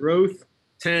 Growth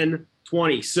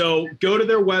 1020. So go to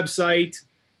their website,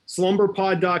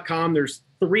 slumberpod.com. There's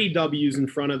 3 W's in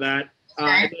front of that.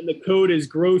 And then the code is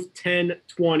Growth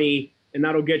 1020, and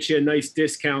that'll get you a nice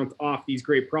discount off these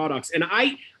great products. And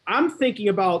I'm thinking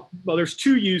about, there's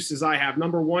 2 uses I have.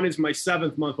 Number 1 is my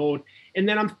 7th-month-old. And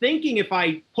then I'm thinking if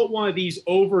I put one of these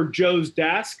over Joe's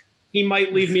desk, he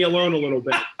might leave me alone a little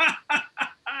bit.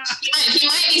 He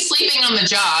might be sleeping on the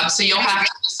job, so you'll have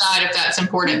to decide if that's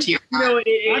important to you.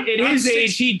 At his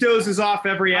age, he dozes off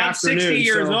every afternoon. I'm 60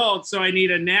 years old, so I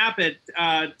need a nap at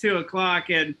 2 o'clock.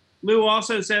 And Lou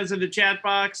also says in the chat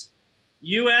box,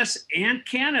 U.S. and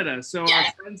Canada. So our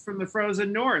friends from the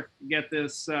frozen north get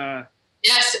this.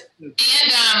 Yes, and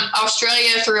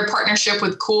Australia through a partnership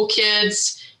with Cool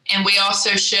Kids. And we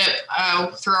also ship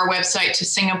through our website to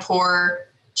Singapore,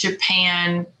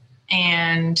 Japan,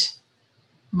 and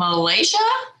Malaysia.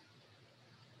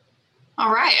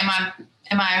 All right. Am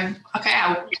I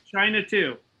okay? China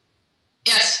too.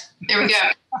 Yes. There we go.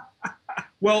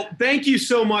 Well, thank you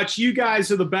so much. You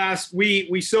guys are the best.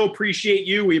 We so appreciate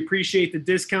you. We appreciate the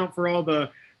discount for all the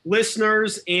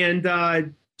listeners,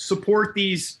 and support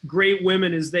these great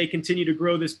women as they continue to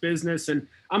grow this business. And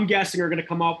I'm guessing are going to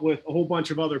come up with a whole bunch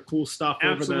of other cool stuff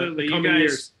over the coming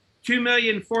years. 2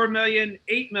 million, 4 million,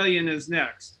 8 million is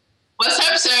next. Let's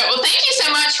hope so. Well, thank you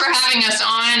so much for having us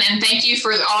on, and thank you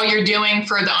for all you're doing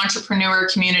for the entrepreneur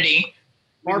community.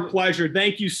 Our pleasure.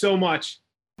 Thank you so much.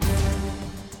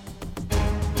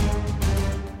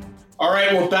 All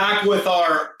right, we're back with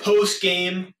our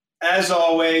post-game. As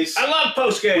always, I love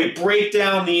post-game. We break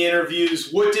down the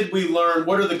interviews. What did we learn?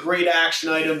 What are the great action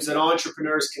items that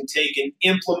entrepreneurs can take and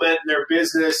implement in their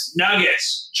business?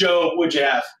 Nuggets. Joe, what'd you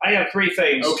have? I have 3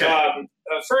 things. Okay.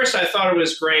 First, I thought it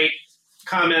was great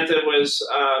comment that was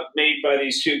made by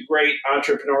these 2 great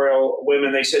entrepreneurial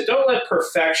women. They said, don't let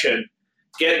perfection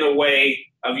get in the way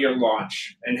of your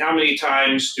launch. And how many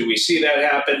times do we see that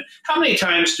happen? How many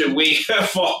times do we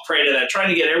fall prey to that, trying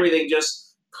to get everything just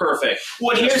perfect.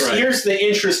 Well, here's the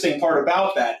interesting part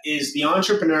about that is the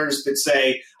entrepreneurs that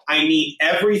say, I need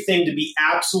everything to be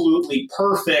absolutely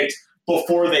perfect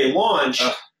before they launch.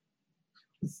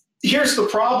 Here's the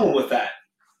problem with that.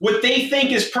 What they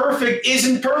think is perfect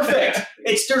isn't perfect.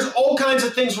 There's all kinds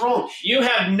of things wrong. You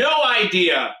have no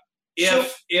idea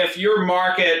if your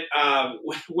market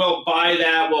will buy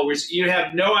that. You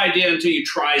have no idea until you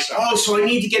try something. Oh, so I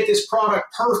need to get this product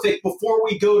perfect before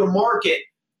we go to market.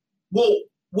 Well,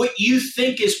 what you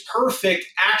think is perfect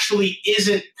actually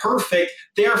isn't perfect.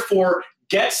 Therefore,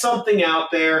 get something out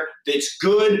there that's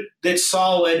good, that's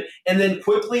solid, and then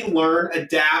quickly learn,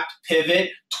 adapt, pivot,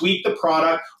 tweak the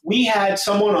product. We had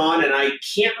someone on, and I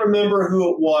can't remember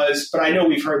who it was, but I know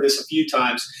we've heard this a few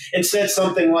times, and said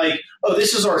something like, oh,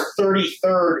 this is our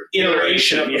 33rd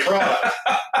iteration of the product.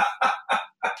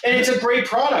 And it's a great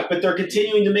product, but they're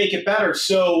continuing to make it better.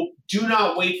 So do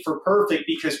not wait for perfect,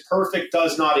 because perfect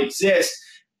does not exist.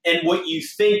 And what you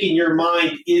think in your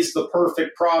mind is the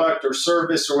perfect product or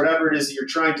service or whatever it is that you're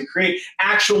trying to create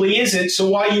actually isn't. So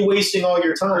why are you wasting all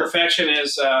your time? Perfection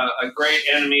is a great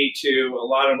enemy to a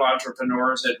lot of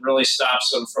entrepreneurs. It really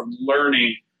stops them from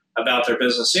learning about their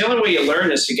business. The only way you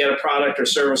learn is to get a product or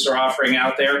service or offering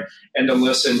out there and to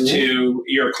listen to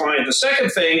your client. The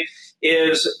second thing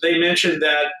is they mentioned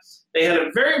that they had a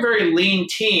very, very lean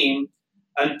team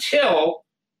until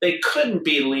they couldn't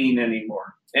be lean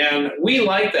anymore. And we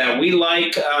like that. We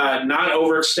like not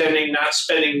overextending, not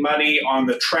spending money on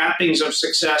the trappings of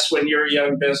success when you're a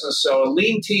young business. So a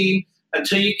lean team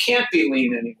until you can't be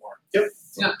lean anymore. Yep.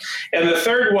 Yeah. And the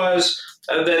third was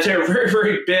that they're very,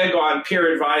 very big on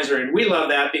peer advisory. And we love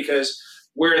that because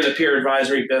we're in the peer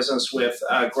advisory business with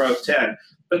Growth 10.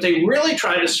 But they really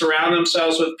try to surround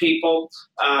themselves with people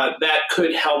that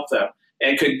could help them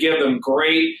and could give them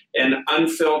great and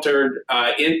unfiltered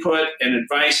input and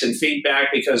advice and feedback,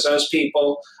 because those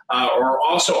people are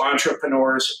also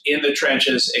entrepreneurs in the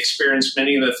trenches, experience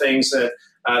many of the things that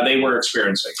they were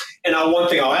experiencing. And one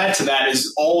thing I'll add to that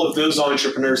is all of those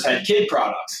entrepreneurs had kid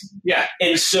products. Yeah.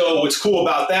 And so what's cool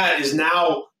about that is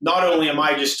now not only am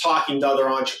I just talking to other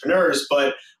entrepreneurs,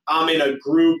 but I'm in a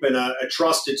group and a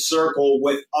trusted circle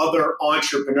with other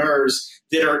entrepreneurs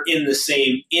that are in the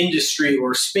same industry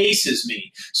or space as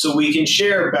me. So we can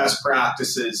share best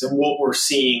practices and what we're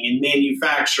seeing in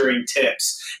manufacturing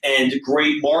tips and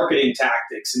great marketing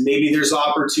tactics. And maybe there's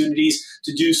opportunities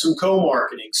to do some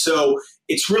co-marketing. So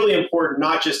it's really important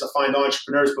not just to find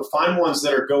entrepreneurs, but find ones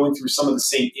that are going through some of the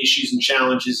same issues and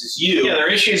challenges as you. Yeah,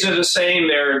 their issues are the same.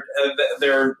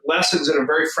 Their lessons that are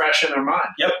very fresh in their mind.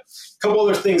 Yep. A couple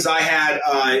other things I had,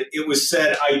 it was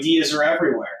said ideas are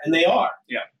everywhere, and they are.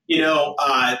 Yeah.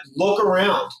 Look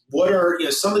around. What are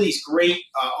some of these great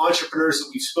entrepreneurs that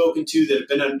we've spoken to that have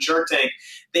been on Shark Tank?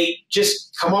 They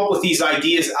just come up with these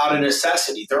ideas out of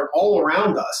necessity. They're all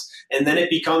around us. And then it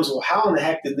becomes, well, how in the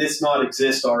heck did this not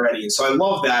exist already? And so I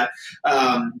love that.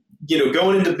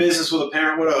 Going into business with a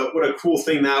parent, what a cool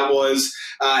thing that was.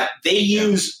 They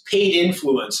use paid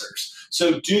influencers.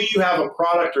 So do you have a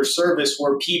product or service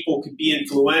where people could be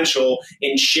influential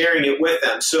in sharing it with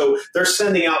them? So they're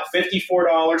sending out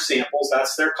 $54 samples.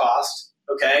 That's their cost.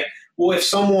 Okay. Well, if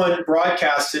someone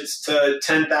broadcasts it to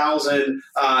 10,000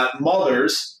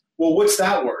 mothers, well, what's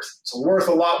that worth? It's worth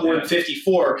a lot more than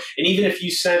 54. And even if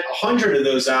you sent 100 of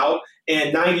those out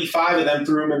and 95 of them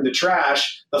threw them in the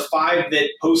trash, the 5 that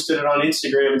posted it on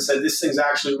Instagram and said, this thing's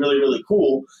actually really, really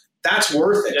cool, that's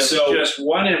worth it. Just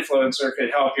one influencer could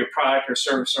help your product or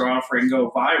service or offering go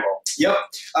viral. Yep.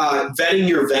 Vetting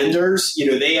your vendors,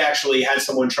 they actually had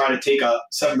someone try to take a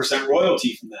 7%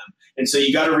 royalty from them. And so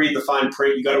you got to read the fine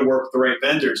print. You got to work with the right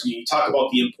vendors. You talk about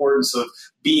the importance of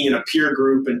being in a peer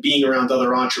group and being around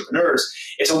other entrepreneurs.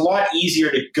 It's a lot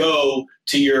easier to go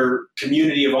to your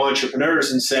community of entrepreneurs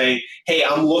and say, hey,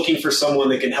 I'm looking for someone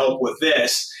that can help with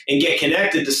this, and get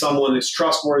connected to someone that's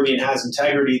trustworthy and has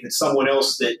integrity that someone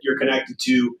else that you're connected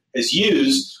to has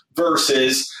used,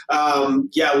 versus,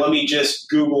 let me just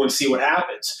Google and see what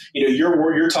happens.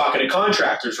 You're talking to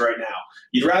contractors right now.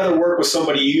 You'd rather work with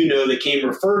somebody that came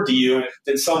referred to you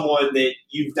than someone that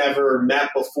you've never met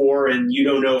before and you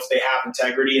don't know if they have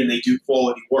integrity and they do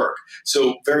quality work.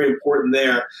 So very important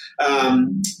there.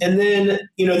 And then,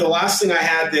 the last thing I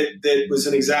had that was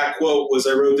an exact quote was,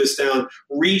 I wrote this down,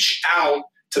 reach out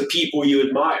to people you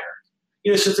admire.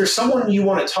 So if there's someone you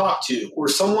want to talk to or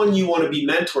someone you want to be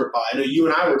mentored by, I know you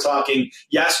and I were talking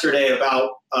yesterday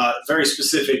about a very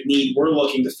specific need we're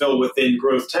looking to fill within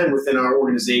Growth 10 within our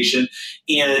organization.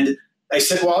 And I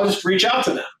said, well, I'll just reach out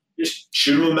to them. Just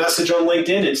shoot them a message on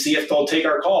LinkedIn and see if they'll take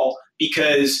our call,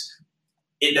 because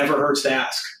it never hurts to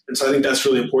ask. And so I think that's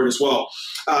really important as well.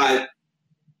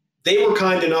 they were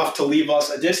kind enough to leave us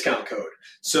a discount code.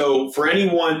 So for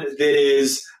anyone that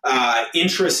is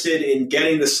interested in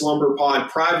getting the Slumber Pod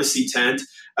privacy tent,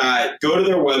 go to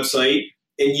their website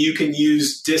and you can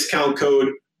use discount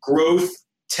code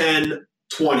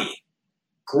GROWTH1020.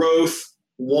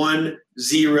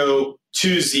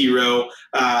 GROWTH1020.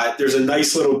 There's a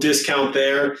nice little discount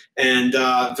there, and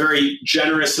very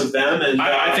generous of them. And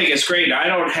I think it's great. I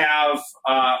don't have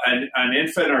an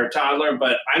infant or a toddler,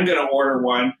 but I'm going to order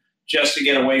one just to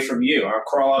get away from you. I'll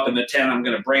crawl up in the tent. I'm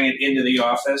going to bring it into the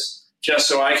office just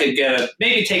so I could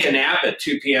maybe take a nap at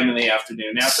 2 p.m. in the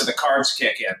afternoon after the carbs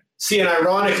kick in. See, and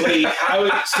ironically, I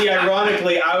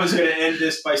was going to end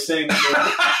this by saying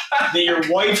that your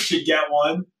wife should get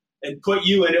one and put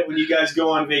you in it when you guys go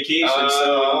on vacation.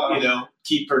 So,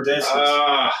 keep her distance.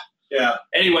 Yeah.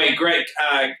 Anyway, great.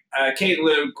 Kate and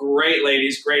Lou, great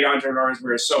ladies, great entrepreneurs.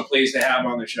 We're so pleased to have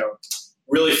on the show.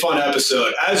 Really fun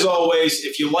episode. As always,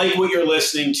 if you like what you're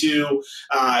listening to,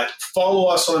 follow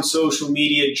us on social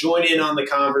media, join in on the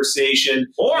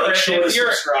conversation. Or if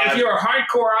you're a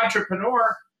hardcore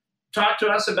entrepreneur, talk to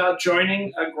us about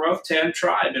joining a Growth 10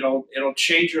 tribe. It'll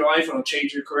change your life. It'll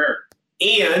change your career.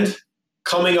 And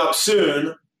coming up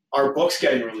soon, our book's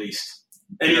getting released.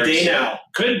 Any day now.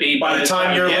 Could be. By the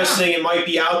time you're listening, it might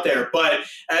be out there. But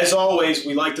as always,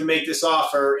 we like to make this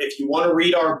offer. If you want to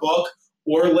read our book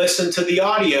or listen to the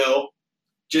audio,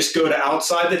 just go to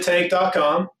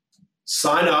OutsideTheTank.com,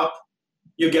 sign up.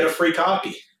 You'll get a free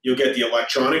copy. You'll get the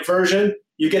electronic version.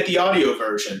 You get the audio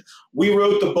version. We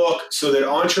wrote the book so that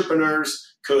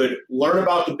entrepreneurs could learn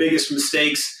about the biggest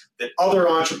mistakes that other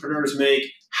entrepreneurs make,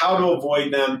 how to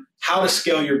avoid them, how to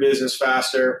scale your business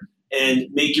faster, and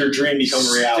make your dream become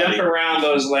a reality. Step around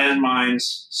those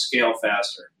landmines, scale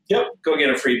faster. Yep. Go get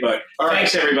a free book. All right.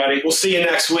 Thanks, everybody. We'll see you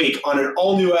next week on an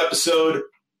all-new episode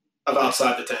of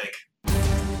Outside the Tank.